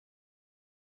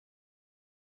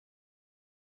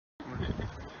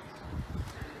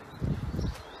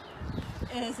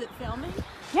Is it filming?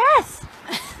 Yes!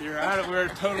 You're out of, we're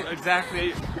total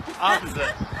exactly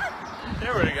opposite.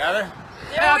 There we're together.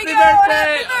 Happy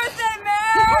birthday! Happy birthday,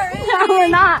 Mary! No, we're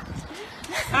not.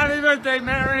 Happy birthday,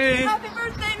 Mary! Happy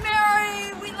birthday,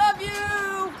 Mary! We love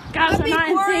you! Gosh, Happy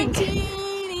I'm not in sync.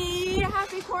 quarantine!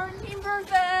 Happy quarantine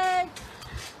birthday!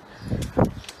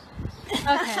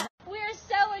 Okay. We're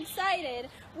so excited.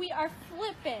 We are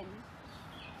flipping.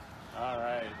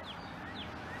 Alright.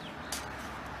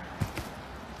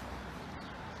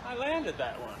 I landed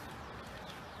that one.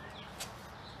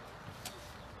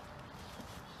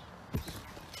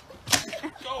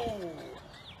 Go!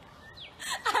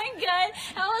 I'm good.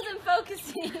 I wasn't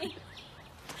focusing.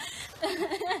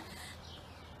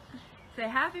 Say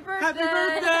happy birthday!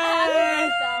 Happy birthday!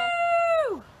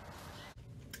 Woo!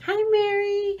 Hi,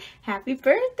 Mary. Happy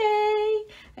birthday.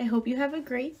 I hope you have a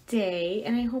great day,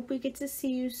 and I hope we get to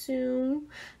see you soon.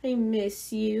 I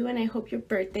miss you, and I hope your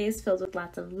birthday is filled with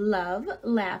lots of love,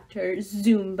 laughter,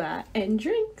 Zumba, and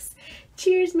drinks.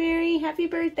 Cheers, Mary. Happy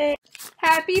birthday.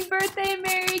 Happy birthday,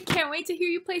 Mary! Can't wait to hear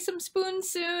you play some spoons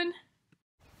soon.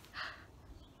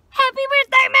 Happy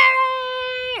birthday,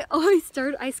 Mary! Oh,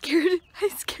 I scared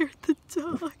the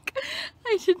dog.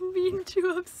 I didn't mean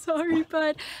to. I'm sorry,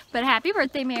 bud. But happy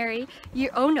birthday, Mary.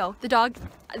 Oh no, the dog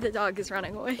is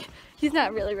running away. He's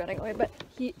not really running away, but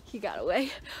he got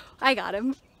away. I got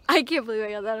him. I can't believe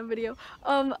I got that on video.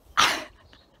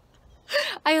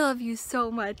 I love you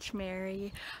so much,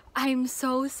 Mary. I'm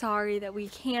so sorry that we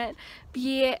can't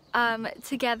be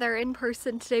together in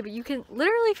person today, but you can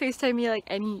literally FaceTime me like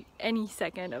any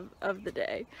second of the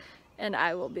day, and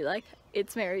I will be like,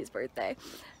 it's Mary's birthday.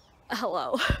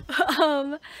 Hello.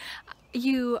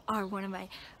 You are one of my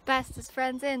bestest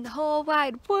friends in the whole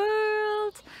wide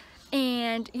world,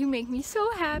 and you make me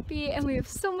so happy, and we have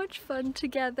so much fun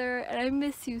together, and I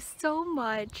miss you so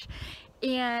much.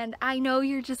 And I know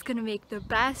you're just gonna make the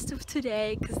best of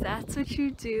today, because that's what you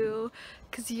do,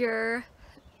 because you're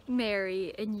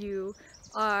Mary and you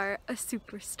are a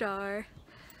superstar.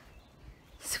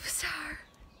 Superstar.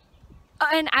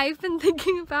 And I've been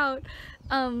thinking about,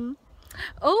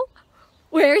 oh,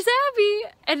 where's Abby?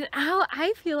 And how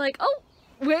I feel like, oh,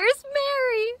 where's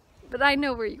Mary? But I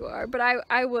know where you are, but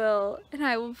I will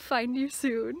find you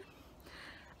soon.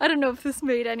 I don't know if this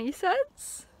made any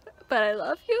sense, but I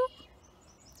love you.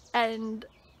 And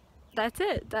that's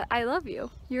it. I love you.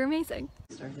 You're amazing.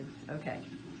 Okay.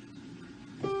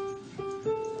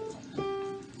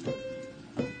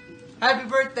 Happy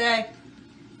birthday!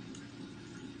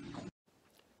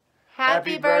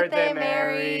 Happy birthday,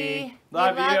 Mary.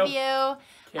 Love we love you. you.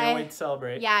 Can't wait to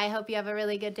celebrate. Yeah, I hope you have a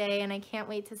really good day, and I can't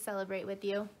wait to celebrate with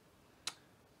you.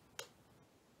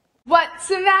 What's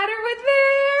the matter with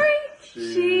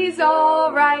Mary? She's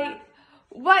all right.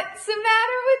 What's the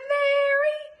matter with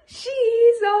Mary?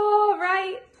 She's all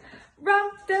right.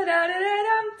 Rum da da da da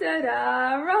dum da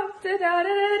da, rum da da da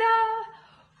da da.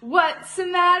 What's the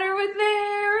matter with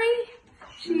Mary?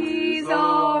 She's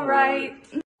all right.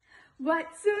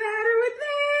 What's the matter with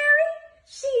Mary?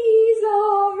 She's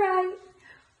all right.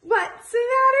 What's the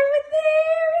matter with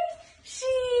Mary?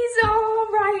 She's all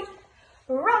right.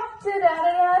 Rum da da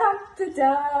da da dum da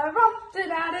da, rum da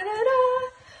da da da da.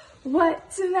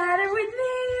 What's the matter with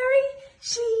Mary?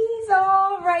 She's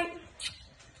all right.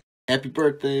 Happy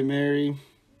birthday, Mary.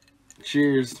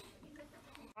 Cheers.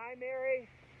 Hi, Mary.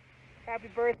 Happy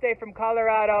birthday from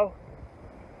Colorado.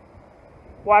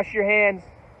 Wash your hands.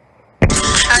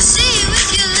 I see you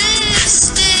with your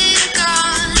lipstick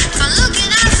on. If I'm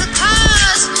looking at the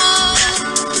cosmos,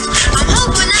 I'm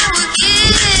hoping that we'll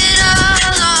get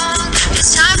along.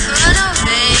 It's time for an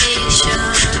ovation.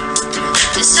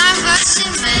 It's time for us to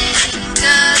make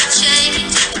a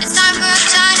change. It's time for a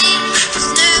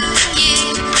Chinese New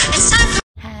Year. It's time for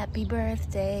Happy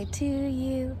birthday to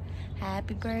you.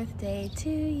 Happy birthday to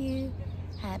you.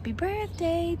 Happy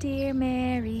birthday, dear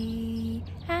Mary.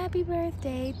 Happy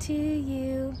birthday to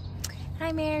you.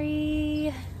 Hi,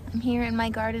 Mary. I'm here in my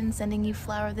garden sending you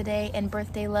flower of the day and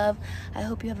birthday love. I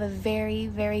hope you have a very,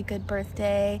 very good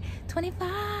birthday.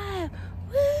 25.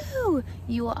 Woo!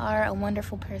 You are a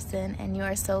wonderful person and you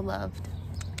are so loved.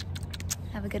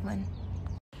 Have a good one.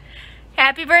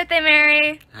 Happy birthday,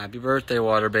 Mary. Happy birthday,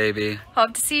 water baby.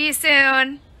 Hope to see you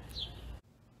soon.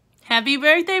 Happy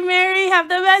birthday, Mary. Have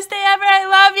the best day ever. I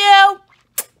love you.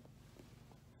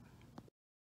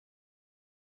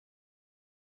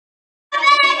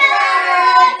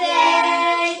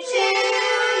 birthday to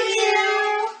you.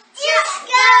 Just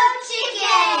go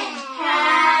chicken.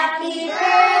 Happy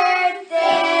birthday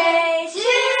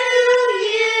to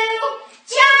you.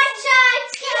 Cha cha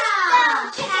cha.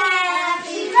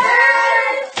 Happy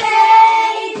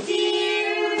birthday, dear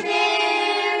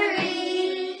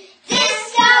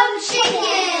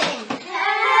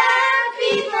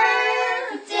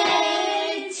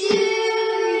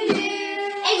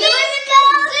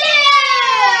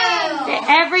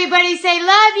Everybody say,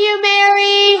 love you,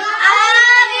 Mary.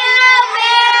 Love you,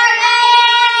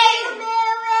 Mary.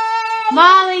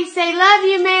 Molly, say, love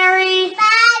you, Mary.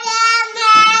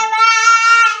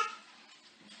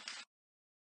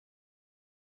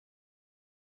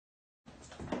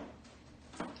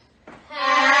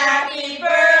 Happy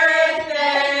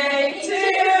birthday to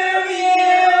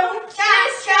you.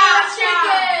 Cha-cha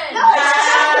chicken.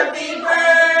 Happy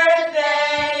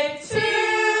birthday to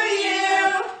you.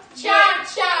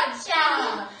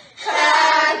 Cha-cha-cha.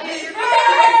 Happy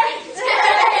birthday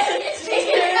to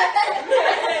you.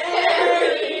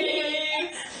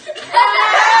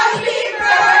 Happy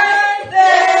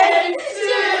birthday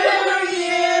to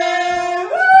you.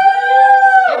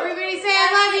 Everybody say, I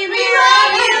love you, Mary.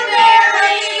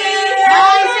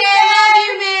 Molly, say, I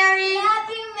love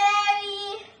you,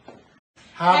 Mary.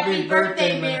 Happy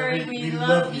birthday, Mary. We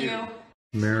love you.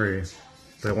 Mary,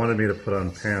 they wanted me to put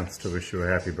on pants to wish you a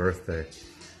happy birthday,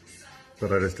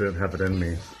 but I just didn't have it in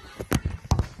me.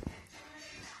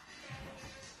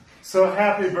 So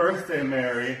happy birthday,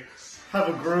 Mary. Have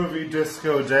a groovy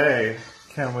disco day.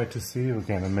 Can't wait to see you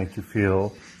again and make you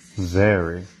feel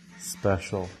very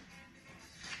special.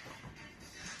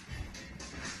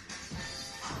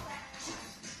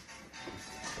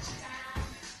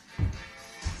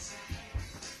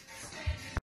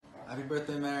 Happy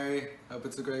birthday, Mary. Hope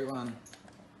it's a great one.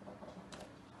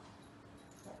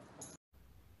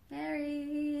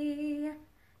 Mary,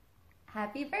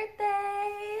 happy birthday!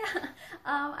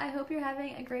 I hope you're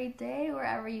having a great day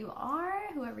wherever you are,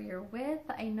 whoever you're with.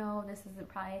 I know this isn't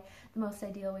probably the most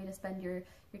ideal way to spend your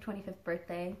 25th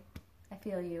birthday. I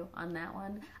feel you on that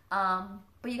one.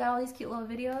 But you got all these cute little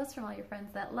videos from all your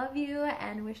friends that love you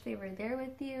and wish they were there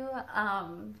with you.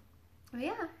 But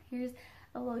yeah, here's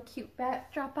a little cute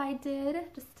backdrop I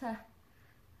did just to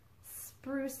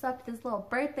spruce up this little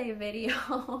birthday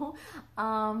video.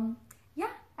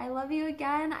 Yeah, I love you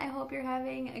again. I hope you're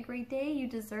having a great day. You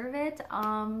deserve it.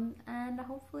 And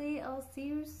hopefully I'll see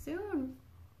you soon.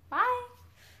 Bye.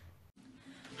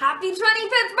 Happy 25th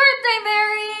birthday,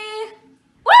 Mary!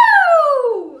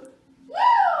 Woo!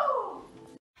 Woo!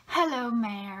 Hello,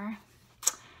 Mayor.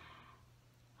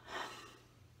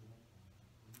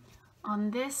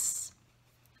 On this,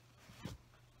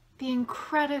 the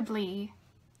incredibly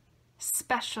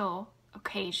special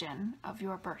occasion of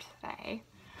your birthday,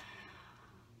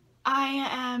 I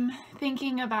am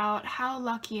thinking about how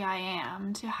lucky I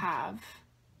am to have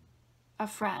a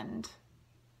friend,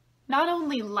 not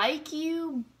only like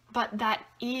you, but that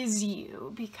is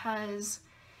you, because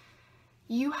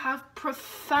you have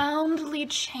profoundly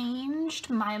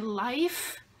changed my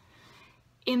life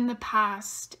in the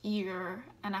past year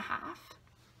and a half.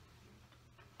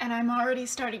 And I'm already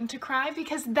starting to cry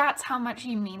because that's how much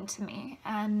you mean to me.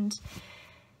 And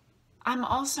I'm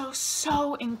also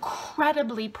so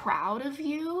incredibly proud of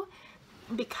you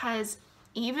because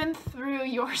even through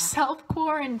your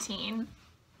self-quarantine,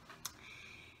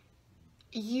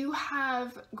 you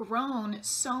have grown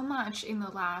so much in the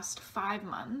last 5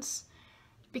 months.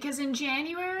 Because in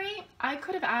January, I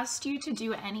could have asked you to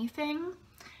do anything,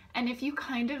 and if you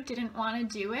kind of didn't want to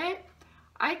do it,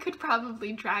 I could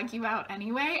probably drag you out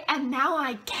anyway, and now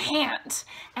I can't.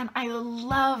 And I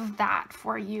love that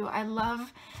for you. I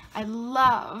love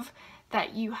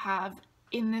that you have,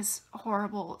 in this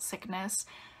horrible sickness,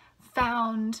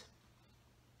 found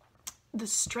the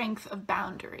strength of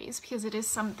boundaries, because it is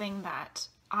something that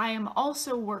I am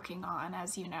also working on,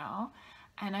 as you know,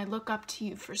 and I look up to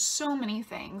you for so many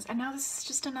things, and now this is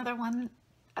just another one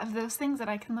of those things that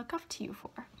I can look up to you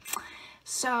for.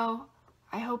 So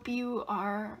I hope you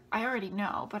are, I already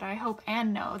know, but I hope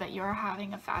and know that you're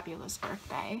having a fabulous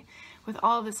birthday with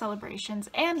all the celebrations,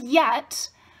 and yet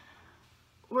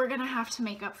we're gonna have to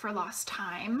make up for lost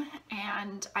time,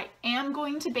 and I am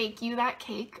going to bake you that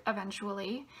cake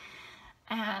eventually,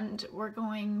 and we're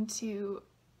going to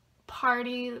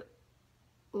party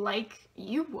like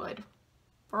you would.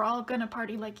 We're all gonna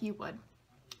party like you would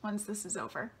once this is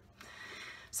over.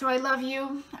 So I love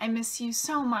you, I miss you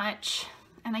so much,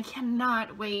 and I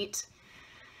cannot wait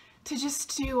to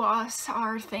just do us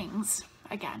our things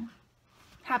again.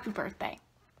 Happy birthday.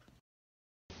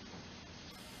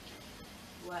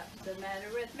 What's the matter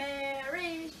with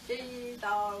Mary? She's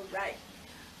all right.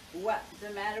 What's the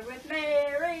matter with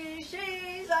Mary?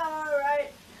 She's all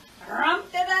right.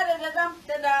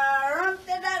 Rum-da-da-da-da-dum-da-da,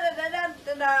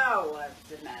 rum-da-da-da-da-dum-da-da. What's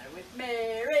the matter with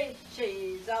Mary?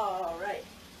 She's all right.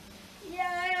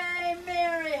 Yay,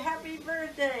 Mary, happy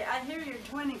birthday. I hear you're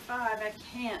 25. I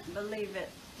can't believe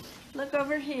it. Look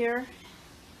over here.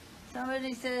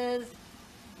 Somebody says,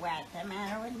 what's the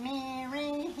matter with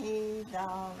Mary? He's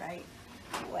all right.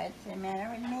 What's the matter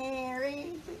with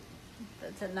Mary?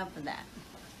 That's enough of that.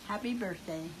 Happy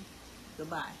birthday.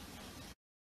 Goodbye.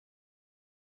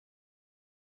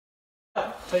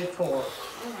 Take 4.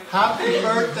 Happy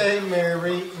birthday,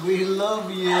 Mary. We love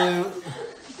you.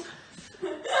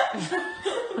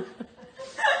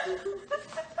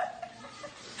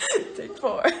 Take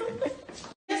 4.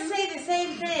 Just say the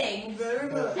same thing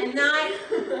and not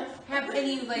have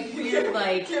any like weird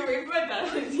like. Can we put that?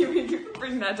 Can we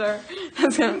bring that to her?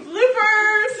 That's gonna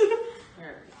bloopers.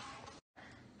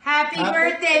 Happy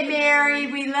birthday, Mary.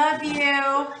 We love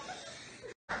you.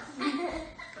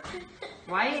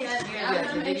 Why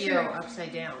is the video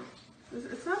upside down?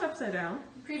 It's not upside down.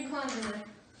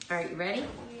 All right, you ready?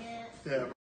 Yeah.